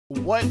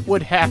What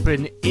would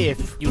happen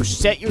if you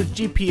set your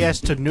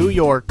GPS to New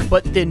York,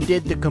 but then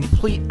did the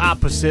complete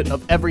opposite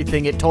of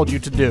everything it told you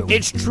to do?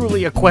 It's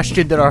truly a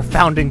question that our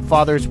founding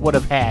fathers would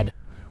have had.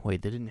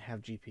 Wait, they didn't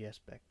have GPS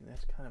back then.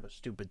 That's kind of a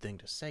stupid thing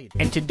to say.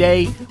 And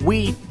today,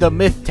 we, the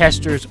myth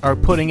testers, are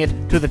putting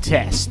it to the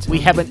test. We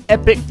have an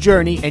epic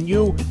journey, and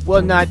you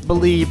will not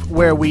believe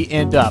where we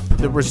end up.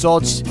 The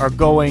results are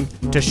going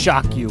to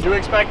shock you. Do you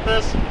expect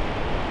this?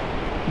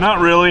 Not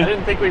really. I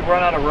didn't think we'd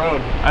run out of road.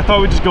 I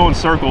thought we'd just go in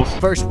circles.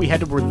 First, we had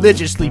to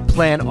religiously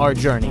plan our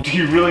journey. Do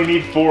you really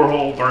need 4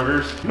 whole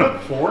burgers?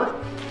 4?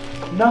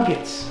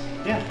 Nuggets.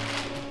 Yeah.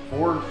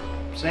 4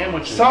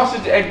 sandwiches.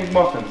 Sausage, egg,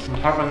 McMuffins.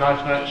 Have a nice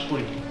night's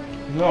sleep.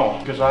 No.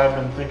 Because I've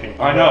been thinking.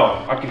 I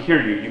know. I could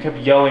hear you. You kept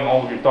yelling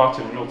all of your thoughts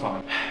in real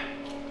time.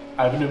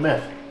 I have a new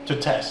myth to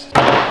test.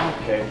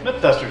 Okay.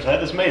 Myth testers, I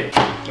had this made.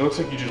 It looks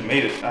like you just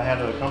made it. I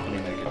had a company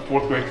make it. A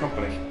 4th grade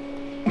company.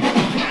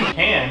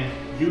 Can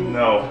you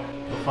No.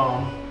 the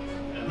phone?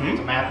 And it's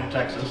a map of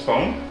Texas. The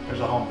phone? There's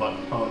a home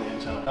button, phone, the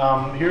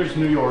antenna. Here's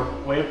New York,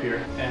 way up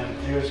here, and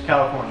here's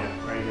California,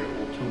 right here, a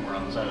little tumor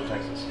on the side of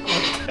Texas.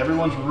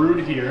 Everyone's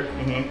rude here,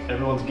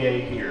 everyone's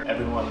gay here,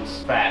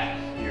 everyone's fat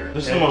here.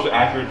 This is the most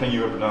accurate thing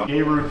you've ever done.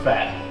 Gay, rude,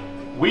 fat.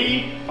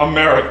 We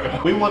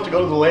America. want to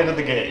go to the land of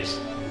the gays.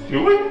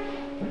 Do we?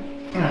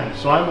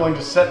 So I'm going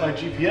to set my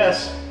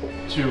GPS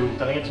to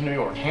setting it to New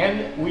York.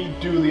 Can we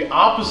do the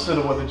opposite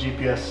of what the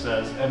GPS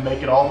says and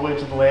make it all the way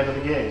to the land of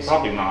the gays?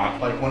 Probably not.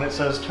 Like when it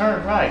says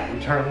turn right, we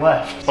turn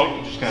left. Oh,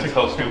 you're just gonna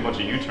tell us to do a bunch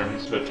of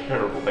U-turns. It's a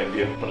terrible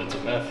idea. But it's a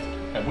myth.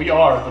 And we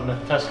are the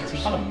myth testers.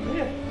 It's not a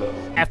myth, though.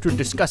 After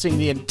discussing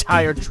the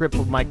entire trip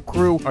with my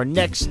crew, our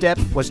next step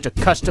was to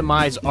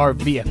customize our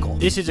vehicle.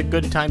 This is a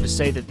good time to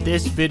say that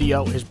this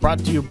video is brought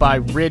to you by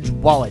Ridge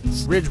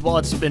Wallets. Ridge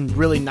Wallets has been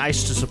really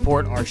nice to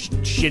support our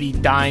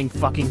shitty, dying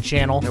fucking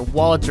channel. Their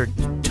wallets are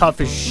tough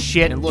as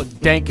shit and look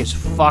dank as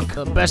fuck.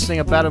 The best thing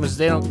about them is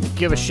they don't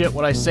give a shit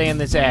what I say in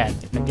this ad.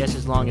 I guess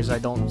as long as I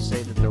don't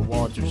say that their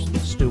wallets are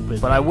stupid.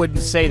 But I wouldn't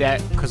say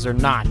that because they're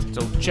not.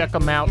 So check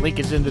them out. Link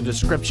is in the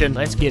description.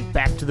 Let's get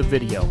back to the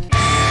video.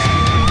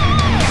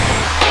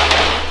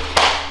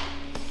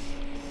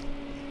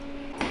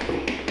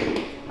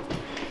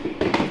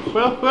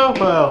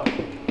 Well.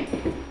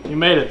 You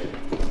made it.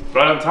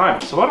 Right on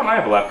time. So why don't I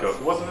have a lab coat?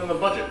 It wasn't in the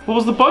budget. What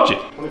was the budget?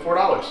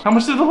 $24. How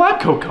much did the lab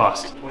coat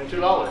cost?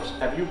 $22.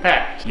 Have you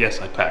packed? Yes,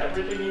 I packed.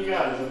 Everything you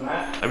got is in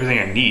that. Everything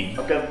I need.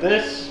 I've got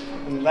this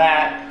and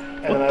that,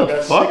 and then I've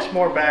got fuck? 6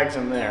 more bags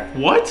in there.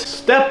 What?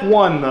 Step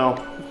 1, though,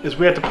 is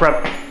we have to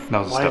prep. That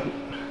was a Why- step.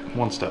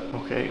 One step.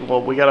 Okay,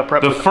 well, we gotta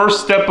prep The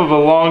first step of a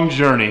long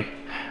journey.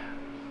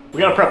 We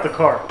gotta prep the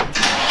car.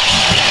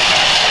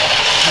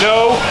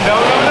 No.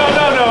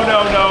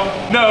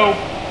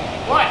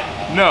 What?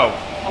 No.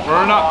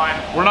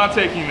 come We're not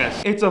taking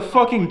this. It's a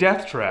fucking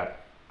death trap.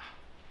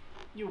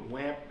 You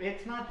wimp.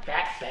 It's not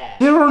that bad.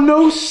 There are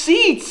no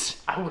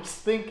seats. I was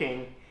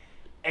thinking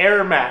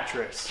air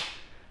mattress.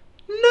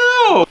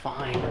 No.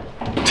 Fine.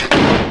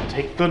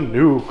 Take the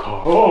new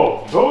car.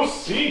 Oh, those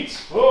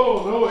seats.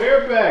 Oh, no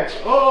airbags.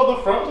 Oh,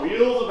 the front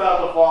wheel's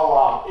about to fall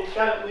off. It's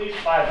got at least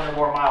 500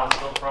 more miles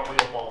until the front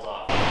wheel falls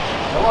off.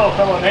 Hello,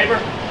 fellow neighbor.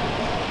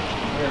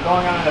 We're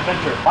going on an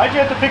adventure. Why'd you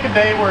have to pick a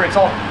day where it's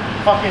all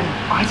fucking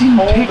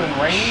cold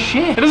and rainy?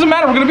 Shit. It doesn't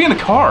matter. We're gonna be in the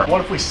car.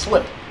 What if we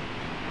slip?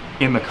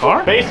 In the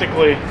car?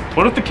 Basically,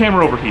 What if the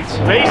camera overheats?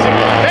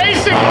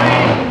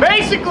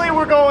 basically,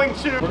 we're gonna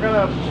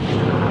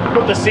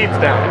put the seats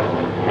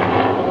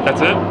down.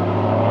 That's it?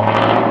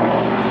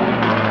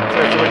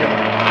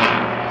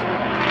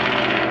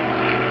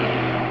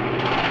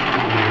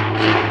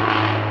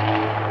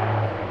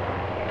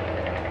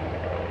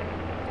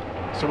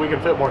 So we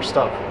can fit more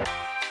stuff.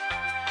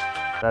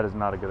 That is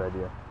not a good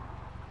idea.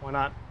 Why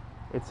not?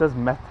 It says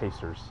meth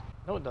tasters.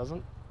 No, it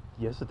doesn't.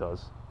 Yes, it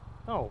does.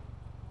 No.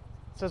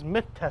 It says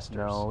myth testers.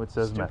 No, it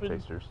says Stupid. meth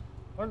tasters.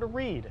 Learn to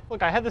read.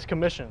 Look, I had this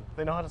commission.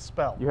 They know how to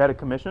spell. You had it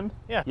commissioned?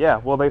 Yeah. Yeah,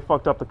 well, they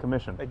fucked up the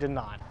commission. They did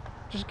not.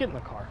 Just get in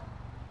the car.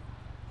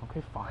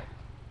 Okay, fine.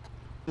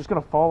 It's just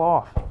gonna fall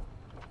off.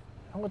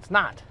 No, it's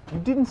not. You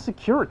didn't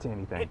secure it to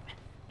anything.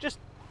 Just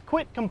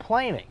quit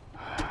complaining.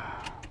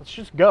 Let's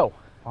just go.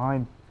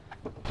 Fine.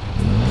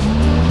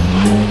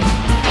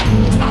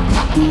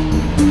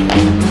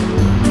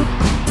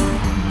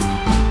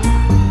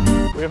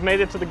 We have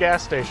made it to the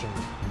gas station.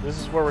 This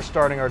is where we're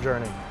starting our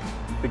journey.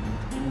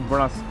 We're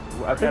not.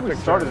 I think we Epic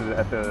started journey. it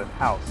at the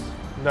house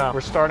No, we're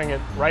starting it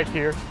right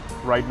here.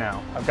 right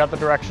now. I've got the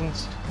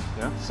directions.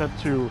 Yeah. Set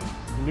to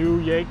New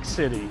York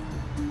City.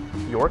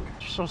 York?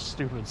 You're so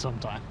stupid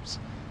sometimes.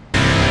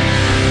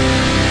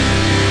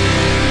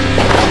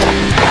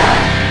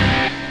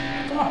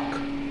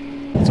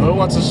 So it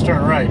wants us to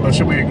turn right, but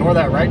should we ignore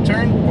that right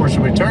turn, or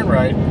should we turn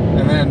right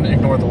and then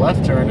ignore the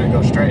left turn and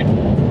go straight?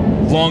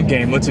 Long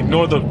game. Let's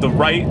ignore the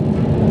right,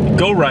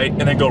 go right,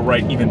 and then go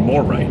right even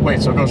more right.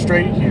 Wait, so go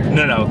straight here.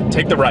 No,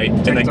 take the right,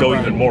 and then the go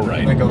right, even more right.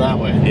 And then go that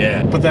way.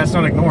 Yeah. But that's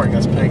not ignoring,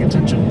 that's paying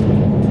attention.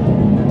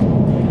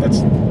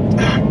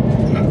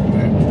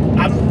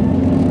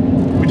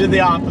 We did the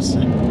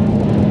opposite.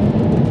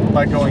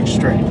 by going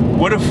straight.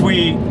 What if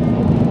we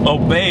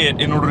obey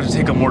it in order to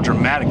take a more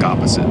dramatic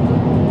opposite?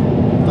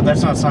 But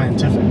that's not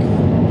scientific.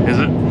 Is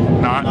it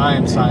not? I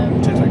am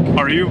scientific.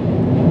 Are you?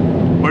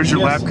 Where's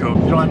your Yes. lab coat?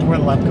 You don't have to wear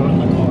the lab coat in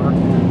the car.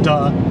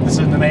 Duh. This is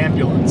an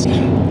ambulance.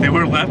 They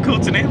wear lab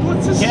coats in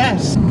ambulances?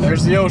 Yes.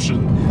 There's the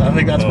ocean. I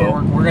think that's where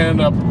Oh. we're gonna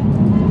end up.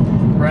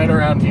 Right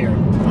around here.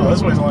 Oh,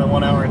 this way's only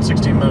 1 hour and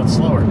 16 minutes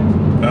slower.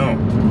 Oh.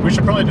 We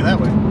should probably do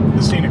that way.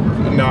 The scenic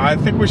route. No, I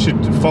think we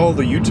should follow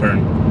the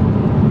U-turn.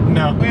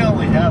 No, we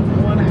only have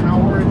 1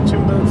 hour and 2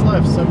 minutes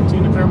left,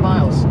 17 of their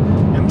miles,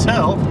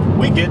 until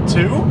we get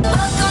to. Welcome to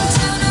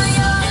New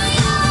York.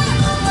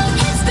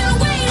 It's been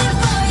waiting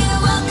for you.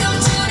 Welcome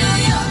to New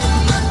York.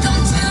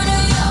 Welcome to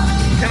New York.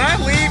 Can I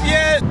leave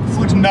yet? This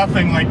looks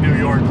nothing like New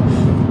York.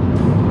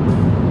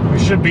 We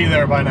should be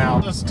there by now.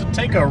 Just to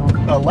take a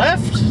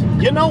left?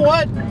 You know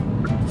what?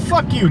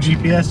 Fuck you,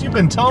 GPS. You've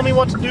been telling me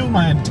what to do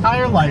my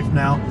entire life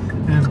now,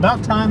 and it's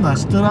about time that I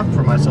stood up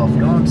for myself. You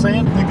know what I'm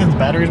saying? Think this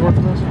battery's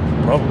working this?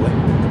 Probably.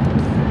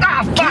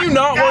 Ah, fuck! Can you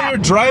not while you're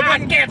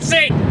driving? I can't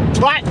see!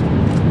 What?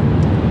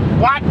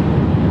 What?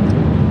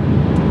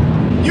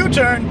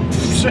 U-turn!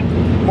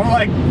 More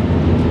like,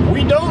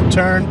 we don't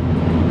turn.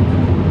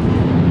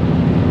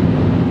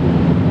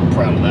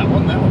 Proud of that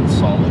one. That one's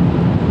solid.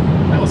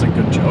 That was a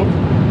good joke.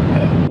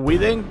 Yeah. We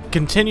then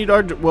continued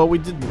our, well, we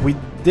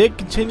did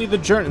continue the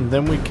journey, and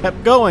then we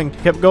kept going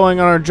on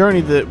our journey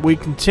that we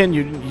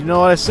continued. You know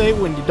what I say?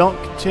 When you don't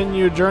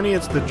continue a journey,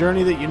 it's the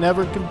journey that you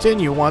never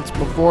continue once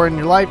before in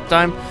your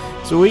lifetime.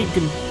 So we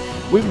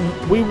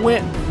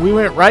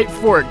went right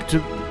for it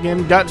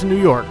and got to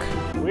New York.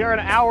 We are an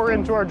hour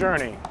into our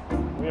journey.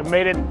 We have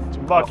made it to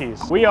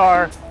Buc-ee's. We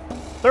are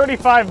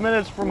 35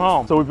 minutes from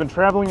home. So we've been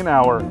traveling an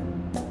hour,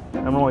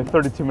 and we're only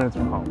 32 minutes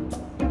from home.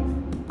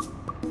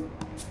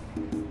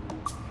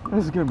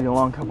 This is gonna be a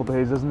long couple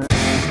days, isn't it?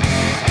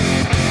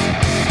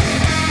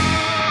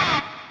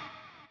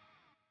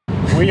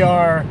 We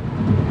are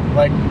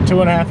like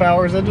 2.5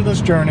 hours into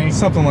this journey.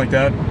 Something like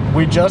that.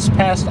 We just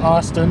passed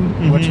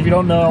Austin, which if you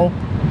don't know,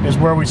 is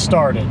where we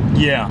started.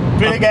 Yeah.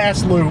 Big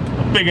ass loop.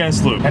 Big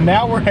ass loop. And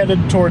now we're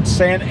headed towards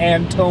San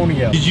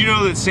Antonio. Did you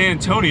know that San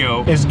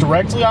Antonio Is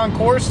directly on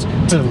course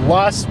to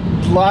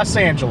Los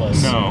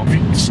Angeles. No. If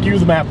you skew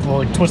the map,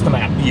 like twist the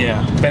map.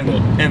 Yeah. Bend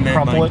it. And then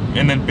crumple like, it.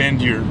 and then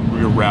bend your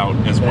route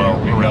as well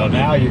There we go. around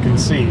Now it. you can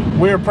see.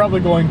 We're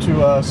probably going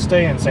to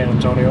stay in San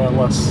Antonio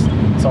unless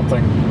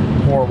something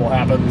horrible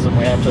happens and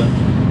we have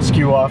to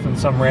skew off in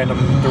some random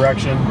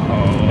direction.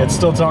 Oh. It's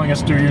still telling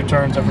us to do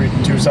U-turns every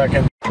 2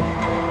 seconds.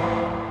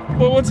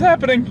 Well, what's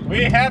happening?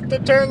 We have to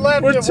turn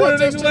left. We're It wants us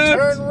turning to left.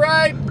 turn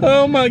right.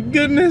 Oh my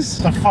goodness.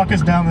 The fuck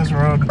is down this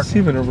road? It's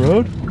even a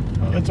road?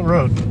 Oh, it's a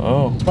road.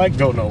 Oh. It might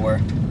go nowhere.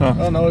 Huh.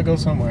 Oh no, it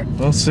goes somewhere.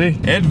 We'll see.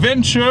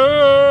 Adventure!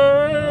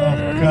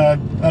 Oh god,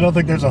 I don't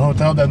think there's a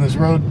hotel down this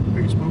road.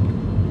 Are you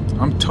spooked?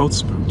 I'm totes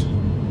spooked.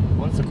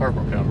 What if the car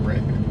broke down and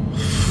break?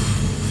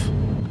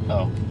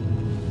 Oh.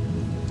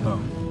 Oh.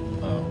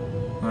 Oh.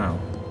 Wow.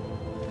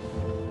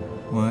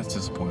 Well, that's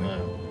disappointing.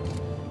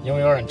 Yeah,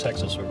 we are in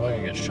Texas, so we're probably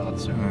gonna get shot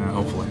soon. Yeah,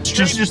 hopefully.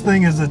 Strangest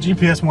thing is the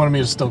GPS wanted me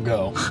to still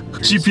go.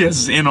 GPS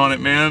is in on it,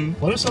 man.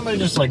 What if somebody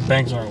just like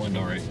bangs on our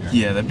window right here?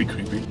 Yeah, that'd be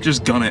creepy.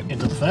 Just gun it.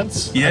 Into the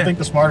fence? Yeah. I think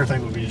the smarter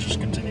thing would be to just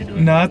continue doing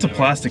it. No, that's a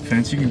plastic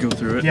fence. You can go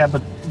through it. Yeah,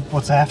 but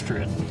what's after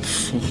it?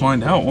 We'll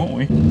find out, won't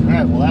we?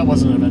 Alright, well that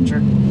was an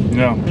adventure.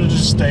 No. We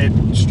just stayed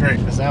straight,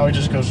 because now we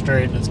just go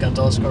straight and it's gonna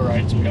tell us to go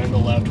right, so we gotta go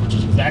left, which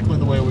is exactly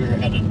the way we were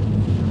headed.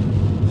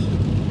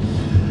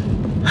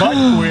 But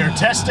we're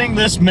testing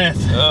this myth.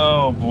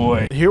 Oh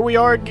boy. Here we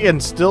are again,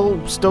 still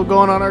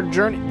going on our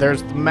journey.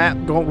 There's the map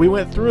going. We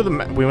went through the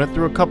map. We went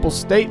through a couple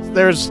states.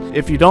 There's,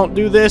 if you don't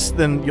do this,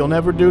 then you'll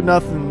never do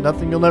nothing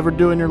you'll never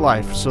do in your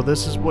life. So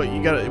this is what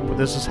you gotta,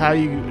 this is how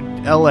you,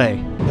 LA.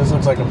 This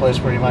looks like a place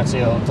where you might see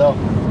a hotel.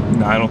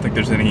 No, I don't think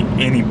there's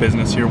any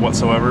business here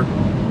whatsoever.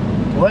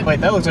 What? Wait,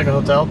 that looks like a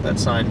hotel. That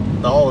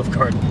sign. The Olive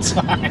Garden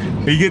sign.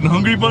 Are you getting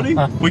hungry, buddy?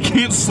 We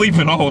can't sleep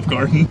in Olive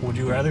Garden. Would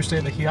you rather stay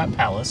at the Hyatt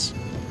Palace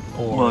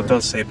or Well, it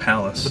does say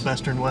palace. the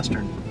Bestern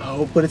Western?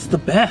 Oh, but it's the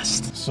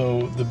best.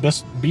 So the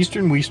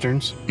Beastern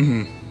Westerns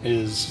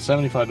is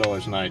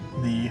 $75 a night.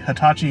 The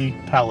Hitachi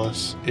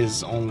Palace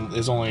is only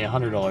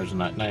 $100 a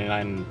night,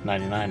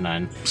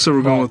 $99.99. So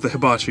we're going with the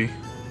hibachi.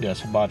 Yes,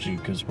 hibachi,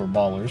 because we're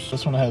ballers.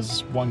 This one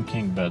has one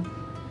king bed,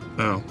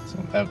 Oh. so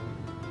that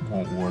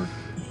won't work.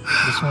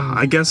 This one,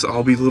 I guess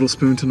I'll be Little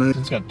Spoon tonight.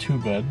 it's got 2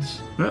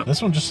 beds. Yeah.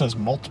 This one just says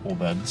multiple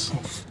beds.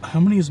 How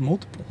many is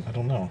multiple? I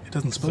don't know. It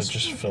doesn't Does it supposed to.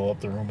 just fill up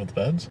the room with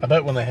beds? I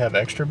bet when they have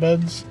extra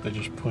beds, they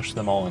just push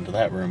them all into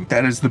that room.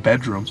 That is the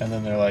bedroom. And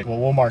then they're like, well,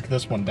 we'll mark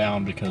this one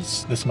down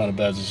because this amount of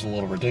beds is a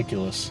little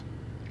ridiculous.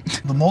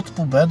 The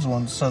multiple beds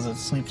one says it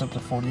sleeps up to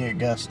 48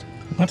 guests.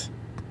 What?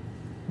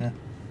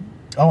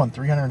 Oh, and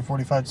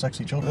 345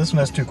 sexy children. This one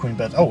has 2 queen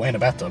beds. Oh, and a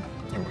bathtub.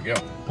 Here we go.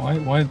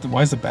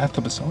 Why is the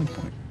bathtub a selling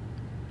point?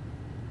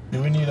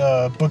 Do we need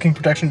booking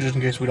protection just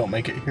in case we don't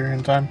make it here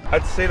in time?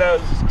 I'd say that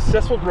was a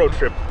successful road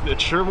trip.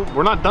 It sure.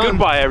 We're not done.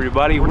 Goodbye,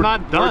 everybody. We're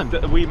not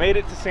done. We made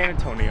it to San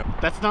Antonio.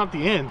 That's not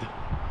the end.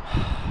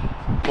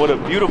 What a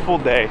beautiful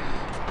day.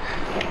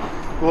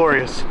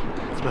 glorious.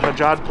 The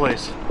Hajjad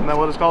place. Isn't that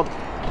what it's called?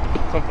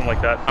 Something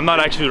like that. I'm not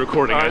actually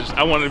recording.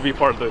 I wanted to be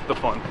part of the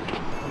fun.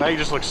 Now you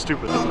just look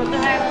stupid.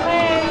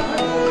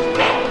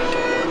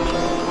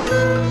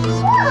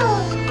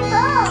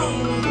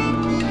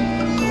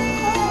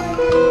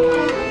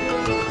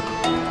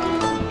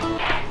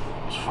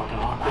 It's fucking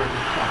awkward.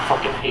 I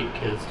fucking hate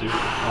kids, dude. Oh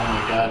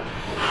my god.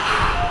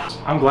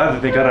 I'm glad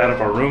that they got out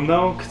of our room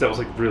though, because that was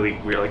like really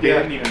weird. Like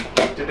Yeah. they didn't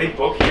even. Did they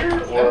book here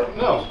or?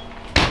 No.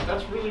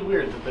 That's really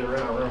weird that they were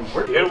in our room.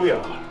 Here we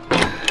are.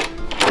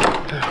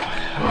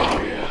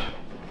 Oh yeah.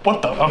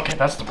 What the? Okay,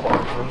 that's the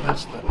part.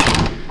 That's the.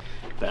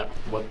 That.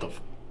 What the?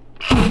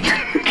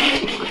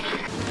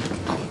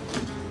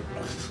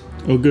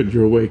 Oh good,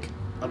 you're awake.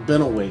 I've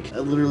been awake. I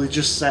literally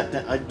just sat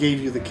down. I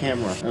gave you the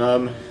camera.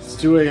 It's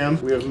 2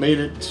 a.m. We have made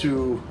it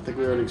to. I think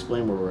we already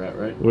explained where we're at,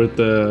 right? We're at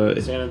the...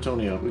 San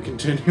Antonio. We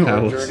continue our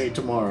House. journey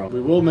tomorrow.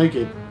 We will make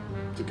it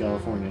to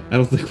California. I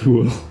don't think we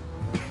will.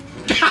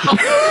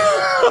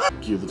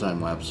 Cue the time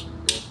lapse.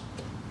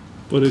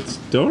 But it's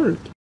dark.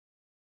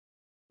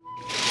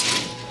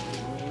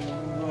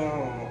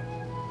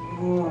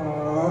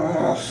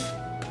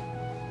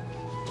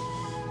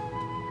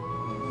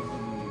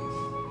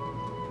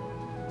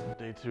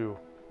 Day 2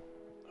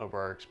 of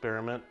our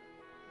experiment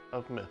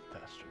of myth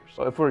testers.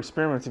 Well, if we're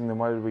experimenting, then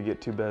why did we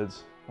get 2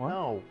 beds? What?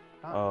 No.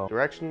 Not Oh.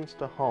 Directions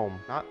to home,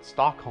 not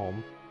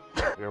Stockholm.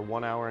 We are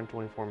 1 hour and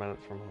 24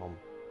 minutes from home.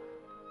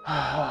 We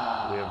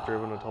have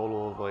driven a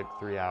total of like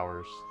 3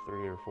 hours,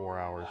 3 or 4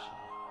 hours.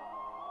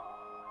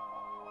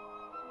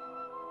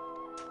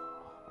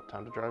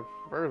 Time to drive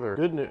further.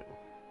 Good news.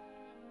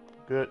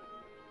 Good.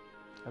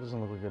 That doesn't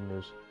look like good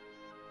news.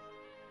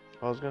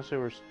 I was gonna say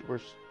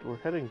we're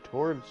heading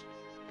towards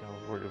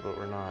California, but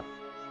we're not.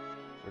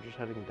 We're just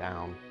heading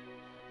down.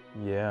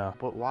 Yeah.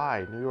 But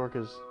why? New York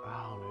is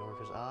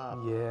up.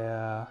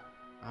 Yeah.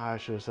 I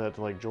should have said it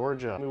to like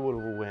Georgia. We would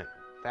have went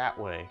that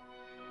way.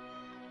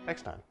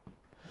 Next time.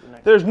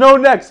 There's no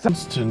next time.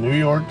 To New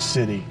York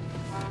City.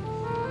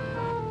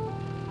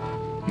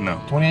 No.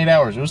 28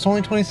 hours. It was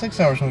only 26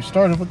 hours when we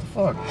started. What the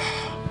fuck?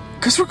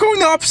 Cause we're going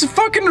the opposite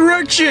fucking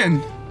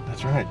direction.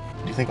 That's right.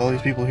 Do you think all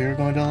these people here are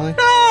going to LA?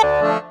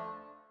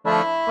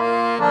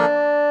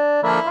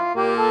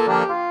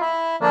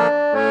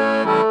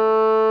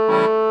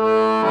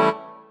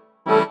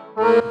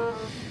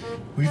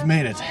 We've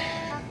made it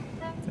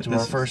to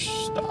our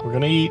first stop. We're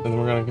gonna eat and then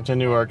we're gonna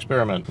continue our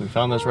experiment. We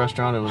found this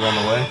restaurant, it was on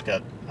the way.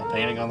 Got a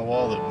painting on the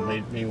wall that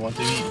made me want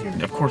to eat here.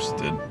 Of course it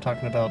did.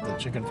 Talking about the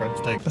chicken fried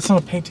steak. That's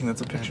not a painting.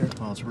 That's a picture.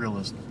 Well, it's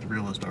realist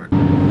art.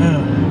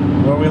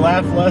 Where we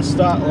left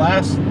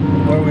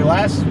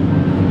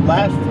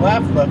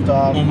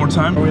off. One more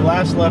time. Where we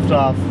last left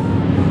off,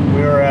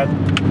 we were at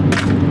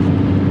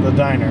the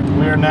diner.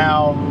 We are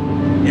now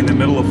In the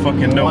middle of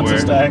fucking wants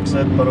us to nowhere.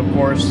 exit, but of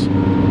course,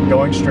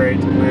 going straight.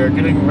 We are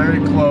getting very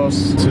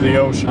close to the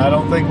ocean. I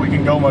don't think we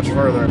can go much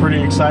further.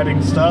 Pretty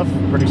exciting stuff,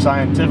 pretty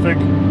scientific.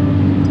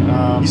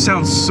 You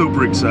sound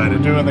super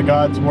excited. Doing the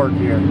God's work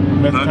here.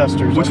 Myth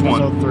Testers, which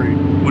one? episode 3.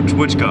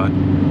 Which god?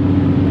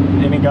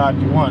 Any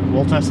god you want.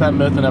 We'll test that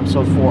myth in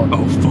episode 4.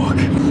 Oh fuck.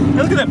 Hey,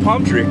 look at that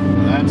palm tree.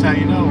 That's how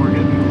you know we're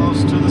getting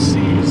close to the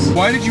seas.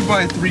 Why did you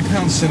buy a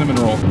 3-pound cinnamon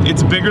roll?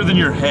 It's bigger than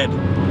your head.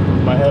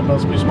 My head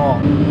must be small.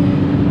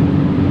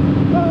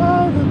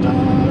 By the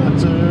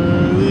dawn's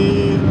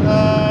early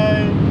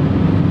light,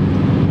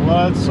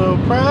 what so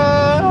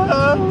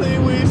proudly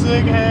we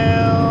sing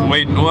hail.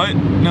 Wait, what?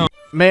 No.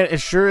 Man, it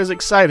sure is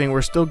exciting.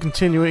 We're still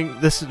continuing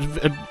this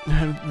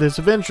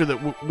adventure that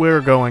we're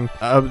going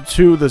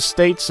to the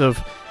states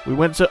of. We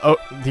went to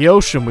the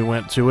ocean. We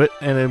went to it,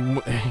 and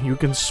then you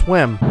can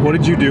swim. What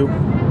did you do?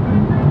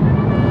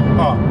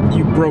 Oh,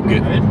 You broke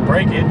it. I didn't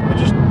break it. I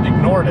just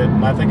ignored it,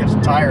 and I think it's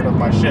tired of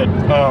my shit.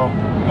 Oh.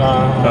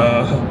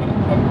 Oh.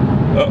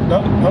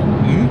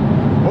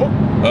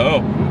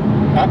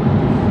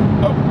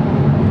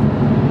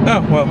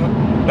 Oh, well,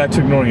 back to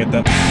ignoring it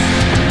then.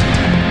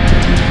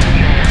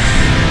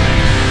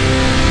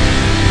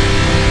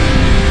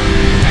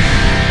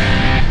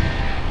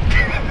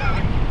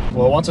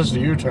 Well, it wants us to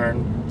U-turn,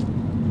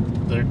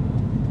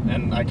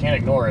 and I can't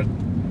ignore it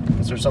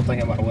because there's something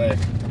in my way.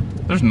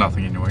 There's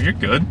nothing in your way. You're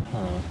good.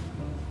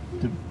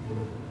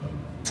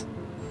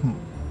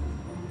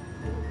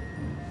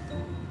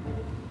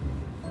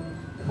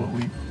 Well,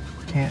 we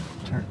can't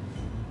turn.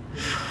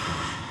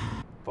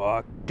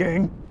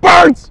 Fucking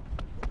birds!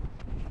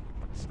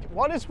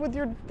 What is with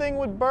your thing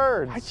with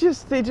birds?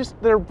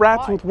 They're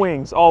rats Why? with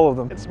wings, all of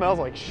them. It smells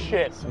like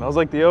shit. Smells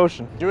like the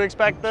ocean. Do you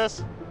expect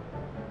this?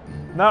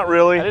 Not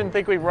really. I didn't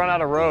think we'd run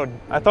out of road.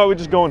 I thought we'd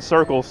just go in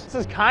circles This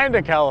is kind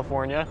of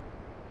California,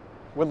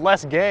 with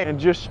less game. and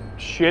just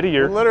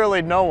shittier.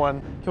 Literally no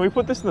one. Can we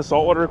put this in the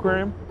saltwater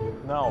aquarium?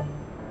 No.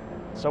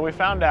 So we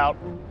found out,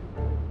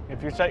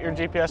 if you set your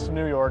GPS to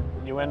New York,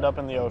 you end up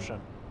in the ocean.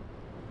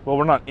 Well,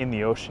 we're not in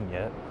the ocean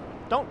yet.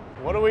 Don't.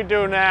 What do we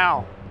do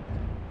now?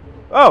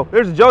 Oh,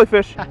 there's a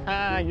jellyfish.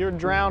 You're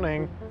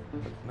drowning.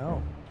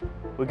 No.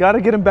 We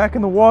gotta get him back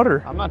in the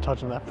water. I'm not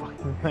touching that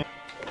fucking thing.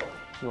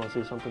 You want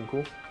to see something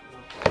cool?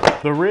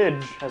 The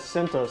Ridge has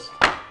sent us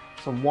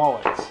some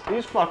wallets.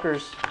 These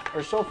fuckers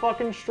are so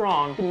fucking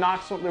strong. You can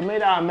knock some. They're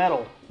made out of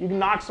metal. You can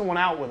knock someone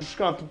out with. Just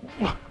gonna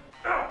have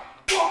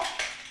to.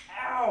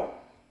 Ow!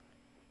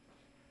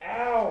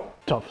 Ow!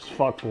 Tough as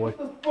fuck, boy. What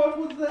the fuck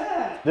was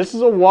that? This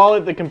is a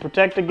wallet that can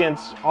protect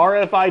against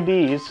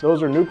RFIDs.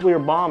 Those are nuclear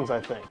bombs,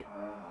 I think.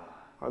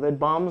 Are they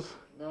bombs?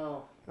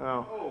 No.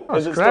 Oh.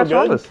 Is it still Scratch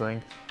on good? this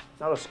thing.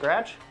 Not a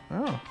scratch? Oh,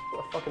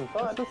 What a fucking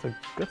thought.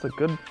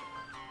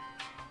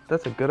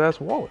 that's a good ass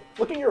wallet.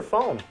 Look at your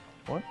phone.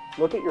 What?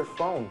 Look at your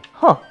phone.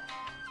 Huh.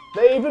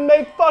 They even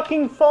make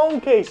fucking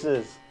phone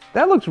cases.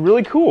 That looks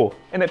really cool,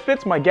 and it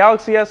fits my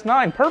Galaxy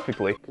S9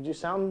 perfectly. Could you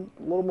sound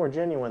a little more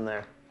genuine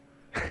there?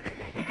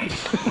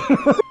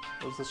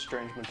 What's this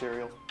strange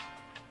material?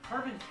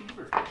 Carbon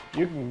fiber.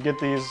 You can get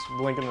these,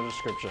 link in the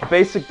description.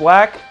 Basic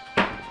black,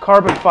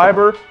 carbon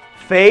fiber,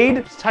 fade,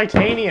 It's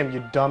titanium,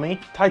 you dummy.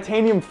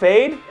 titanium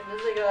fade.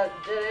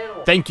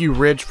 Thank you,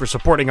 Ridge, for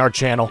supporting our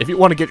channel. If you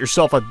want to get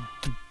yourself a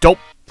dope...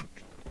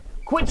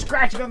 Quit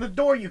scratching on the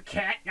door, you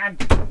cat!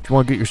 If you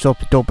want to get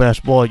yourself a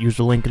dope-ass wallet, use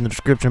the link in the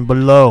description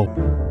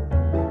below.